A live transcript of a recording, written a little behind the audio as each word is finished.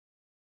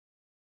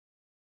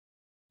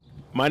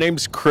My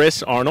name's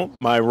Chris Arnold.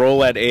 My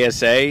role at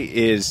ASA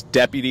is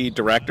Deputy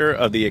Director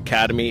of the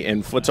Academy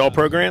and Futsal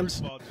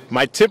programs.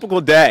 My typical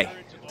day,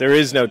 there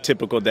is no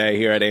typical day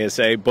here at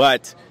ASA,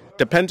 but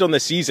depends on the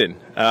season.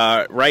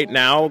 Right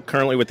now,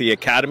 currently with the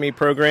Academy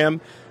program,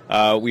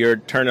 we are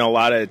turning a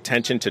lot of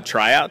attention to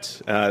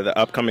tryouts, the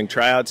upcoming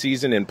tryout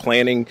season, and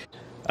planning.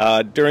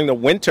 During the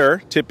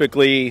winter,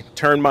 typically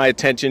turn my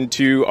attention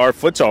to our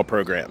futsal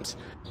programs.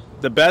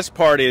 The best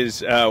part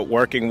is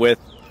working with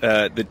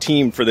the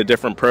team for the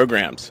different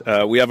programs.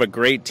 We have a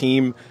great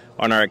team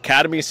on our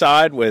academy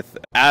side with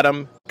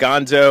Adam,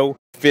 Gonzo,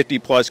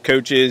 50-plus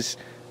coaches,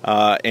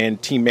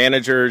 and team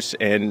managers,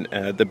 and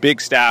the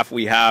big staff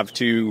we have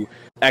to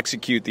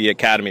execute the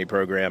academy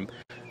program.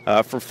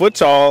 For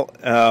futsal,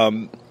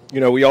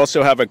 we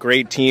also have a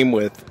great team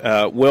with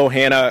Will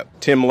Hanna,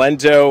 Tim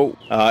Lenzo,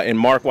 and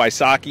Mark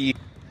Wysocki.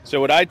 So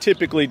what I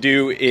typically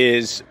do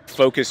is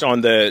focus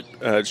on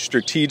the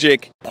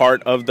strategic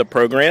part of the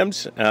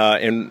programs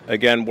and,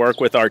 again,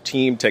 work with our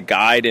team to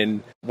guide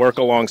and work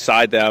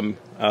alongside them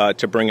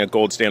to bring a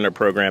gold standard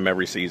program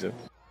every season.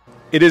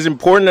 It is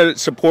important to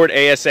support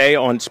ASA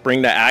on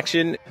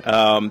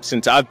Spring2Action.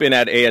 Since I've been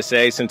at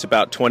ASA since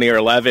about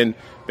 2011,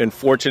 been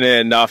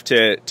fortunate enough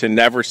to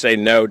never say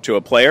no to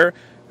a player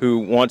who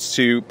wants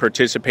to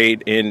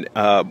participate in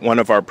one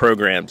of our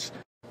programs.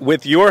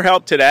 With your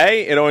help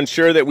today, it'll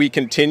ensure that we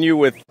continue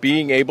with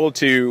being able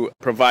to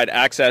provide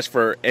access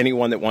for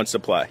anyone that wants to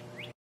play.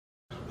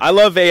 I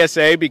love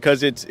ASA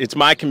because it's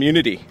my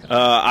community.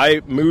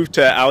 I moved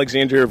to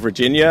Alexandria,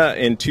 Virginia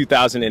in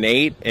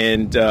 2008,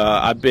 and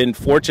I've been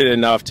fortunate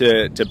enough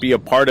to be a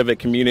part of a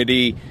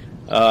community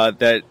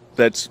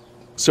that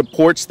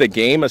supports the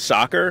game of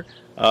soccer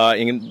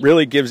and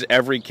really gives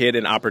every kid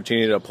an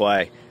opportunity to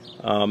play.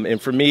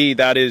 And for me,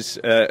 that is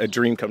a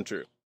dream come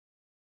true.